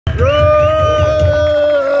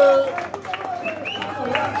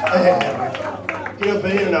Quiero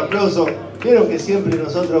pedir un aplauso. Vieron que siempre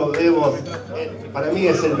nosotros vemos, para mí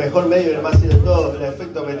es el mejor medio y el más de todo, el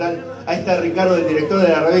efecto metal. Ahí está Ricardo, el director de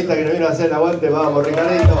la revista, que nos vino a hacer el aguante. Vamos,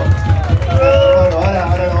 Ricardito. Bueno,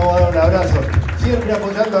 ahora nos vamos a dar un abrazo. Siempre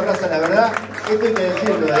apoyando a Raza, la verdad, esto hay que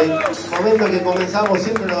decirlo. Desde el momento que comenzamos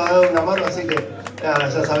siempre nos ha dado una mano, así que nada,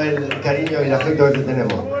 ya sabes el cariño y el afecto que te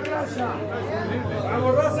tenemos.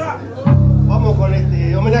 ¡Vamos, Raza! Vamos con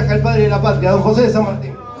este homenaje al padre de la patria, don José de San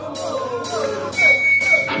Martín.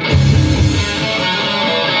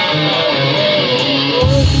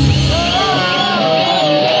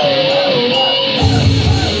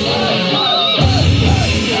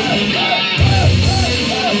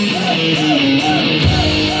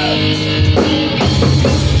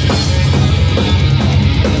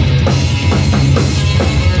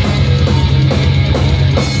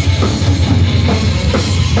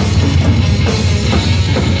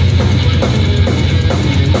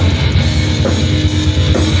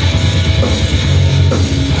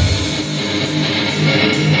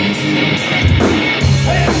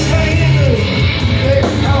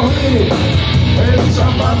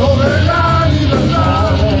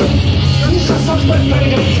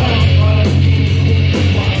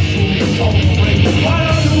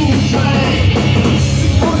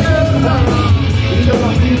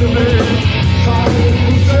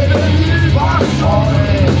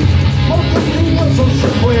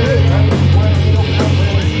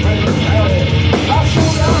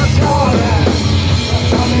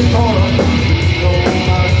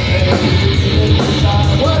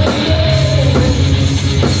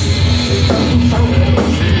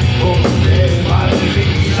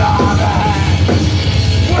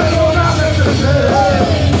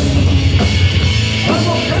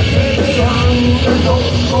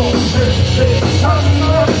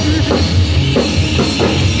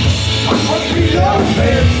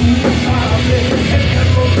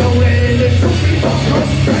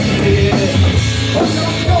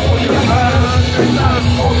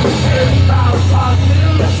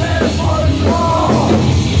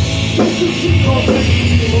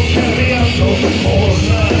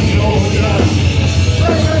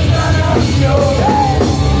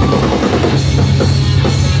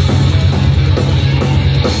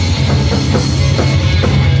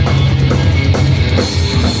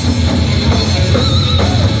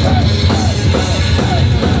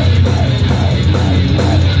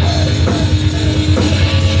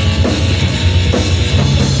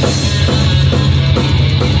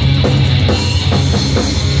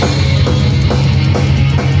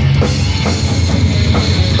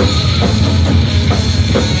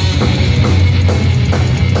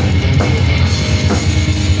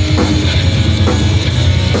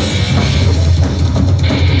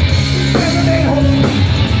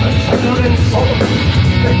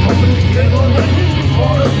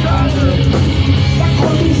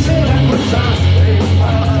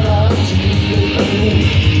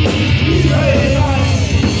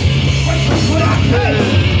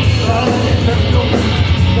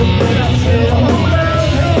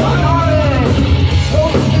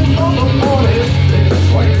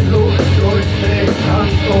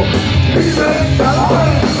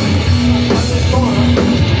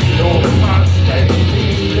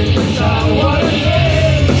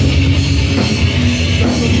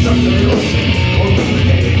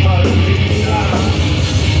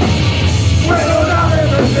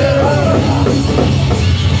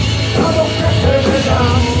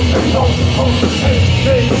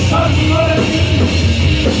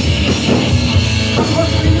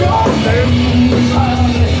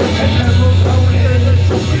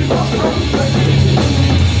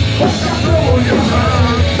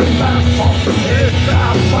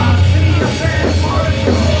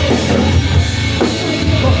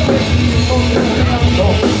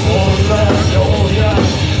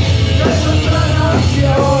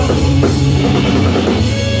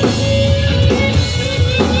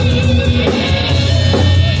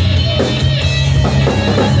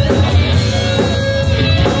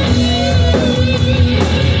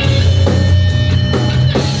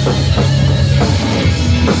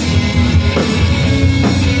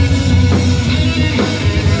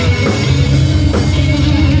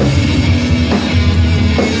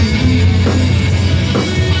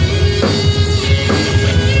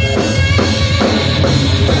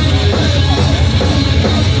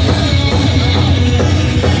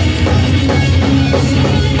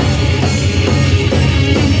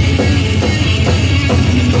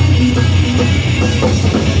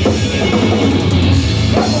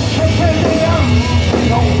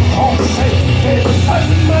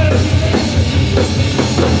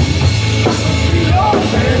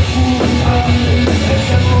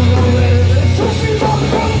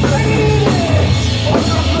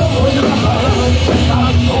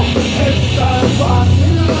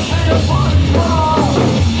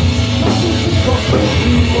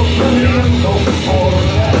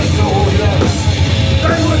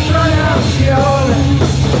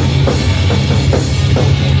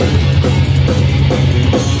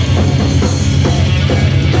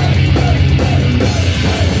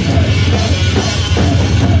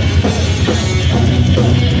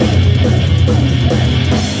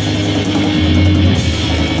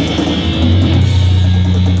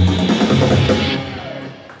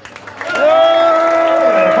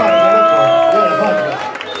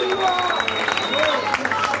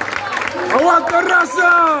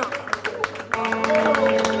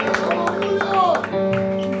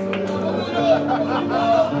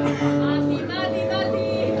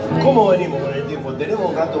 ¿Cómo venimos con el tiempo? ¿Tenemos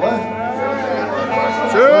un rato más?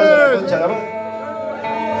 Sí.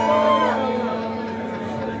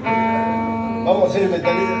 Vamos a hacer el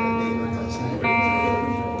metalero.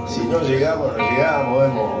 Si no llegamos,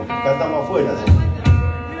 cantamos afuera.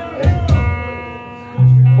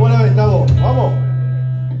 ¿Cómo la ves, Tavo? ¿Vamos?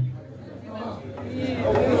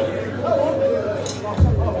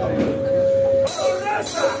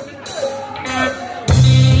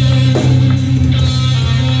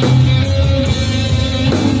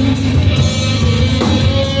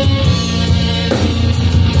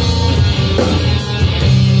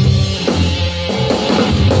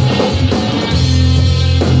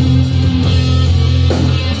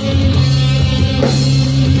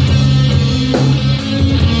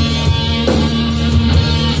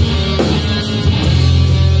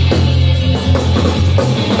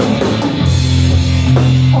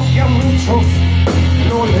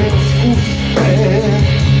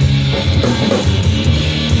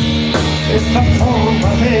 Esta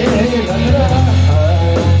forma de ladrar,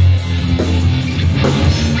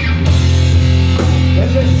 de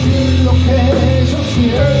decir lo que yo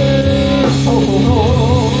siento,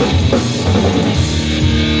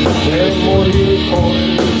 de morir por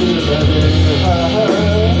la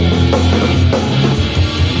verdad.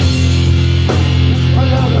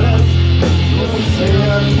 Palabras no se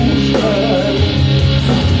ajustan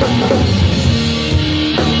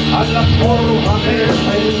a la forma de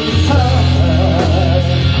pensar.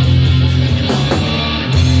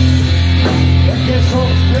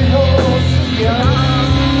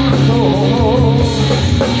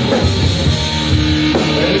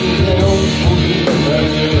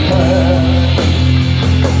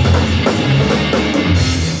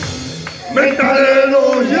 Metalero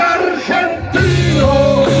y argentino,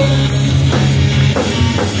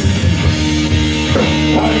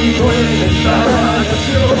 cuando en esta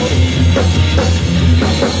nación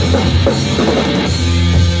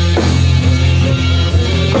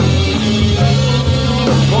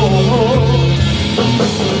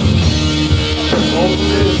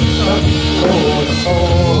 ¿dónde está tu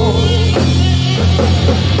corazón?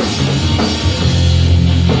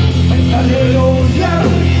 Metalero y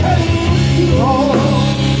argentino,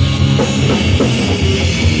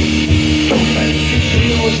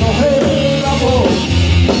 25 del amor,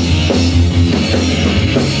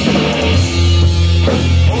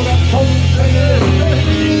 corazón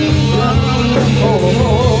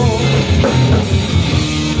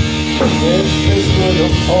este suelo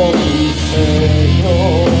con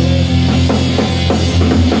Señor.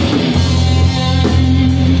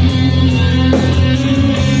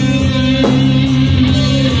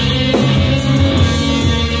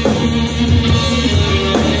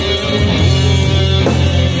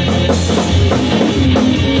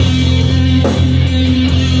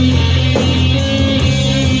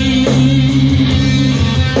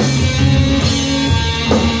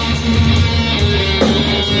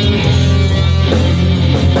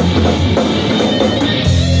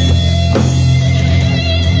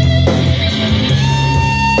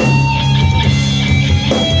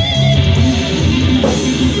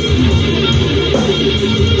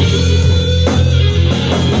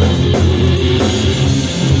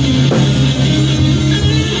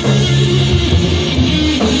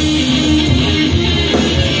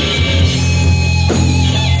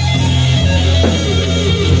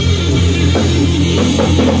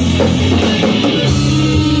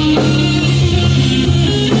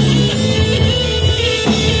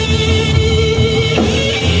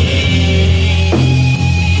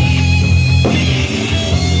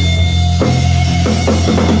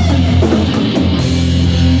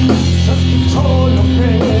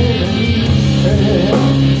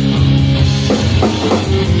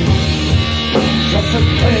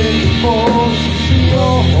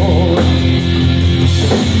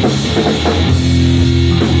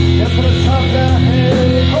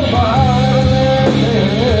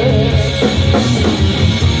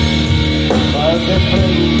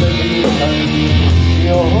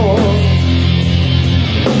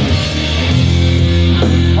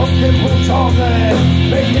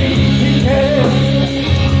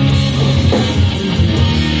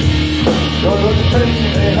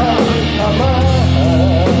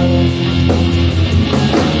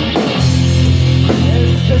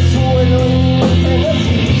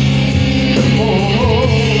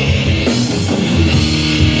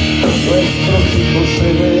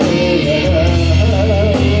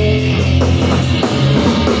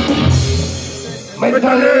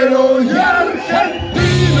 Metalero y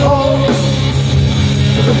argentino,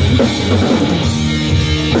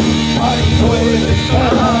 hay en esta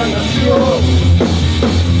nación,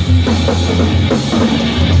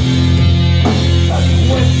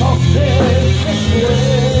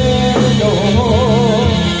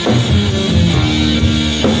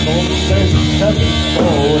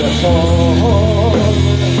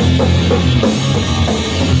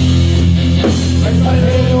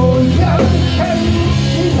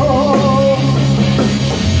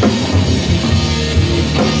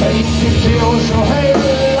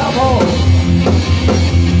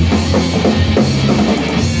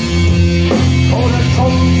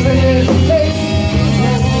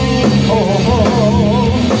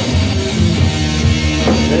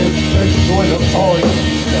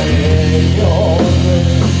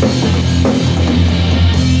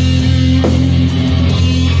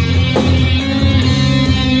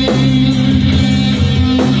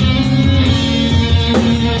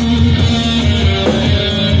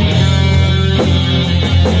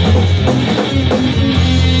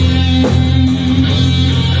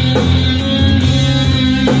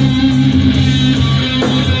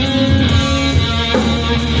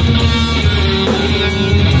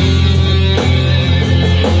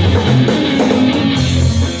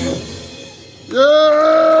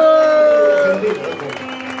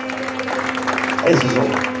 Eso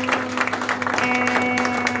somos.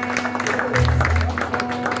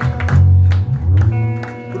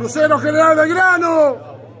 Crucero General Belgrano.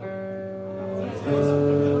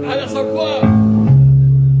 ¡A la San Juan!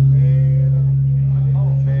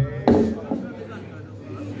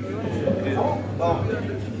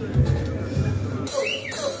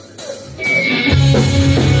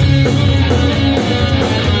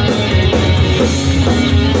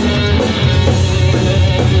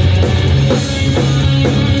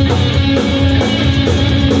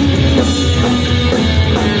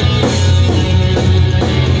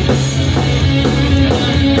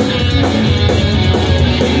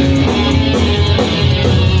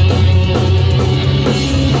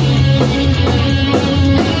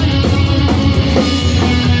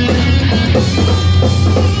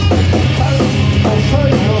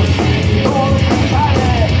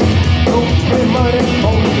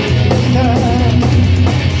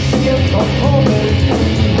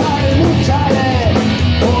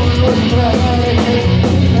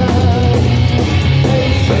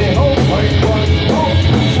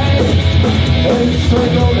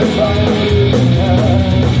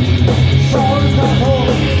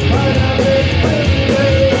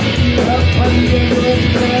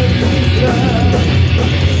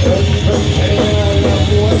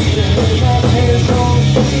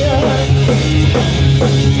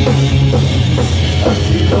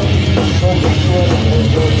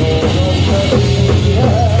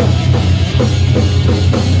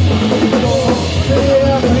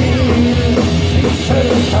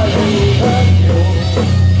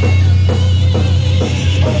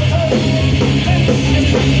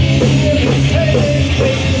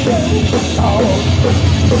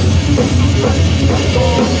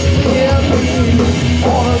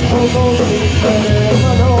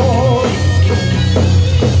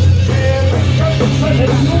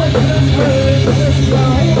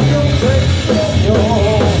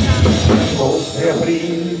 De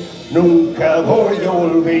abril nunca voy a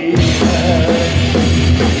olvidar.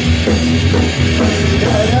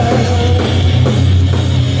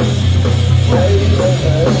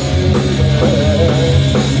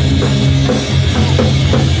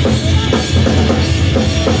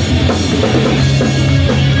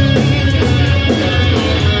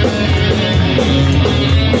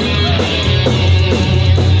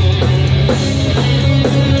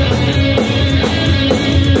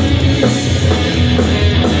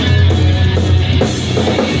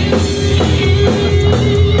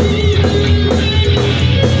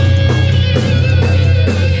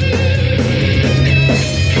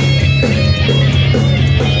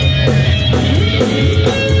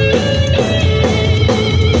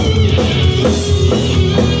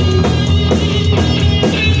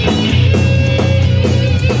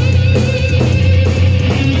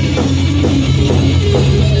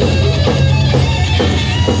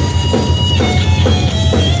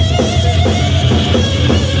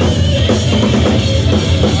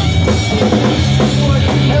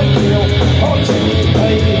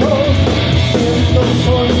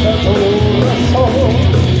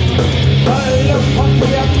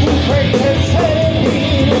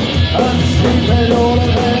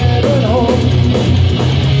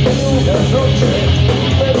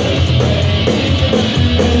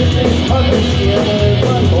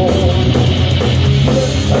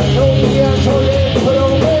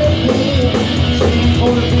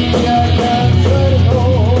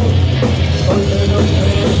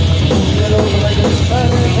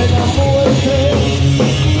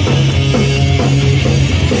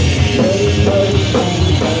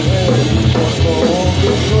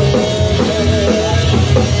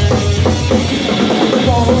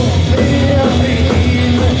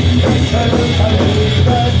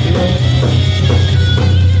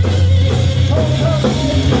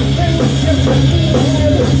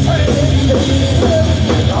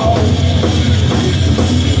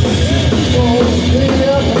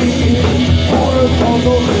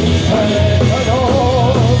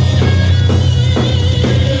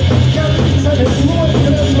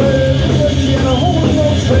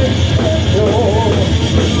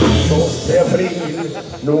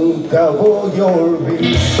 Nunca voy a olvidar.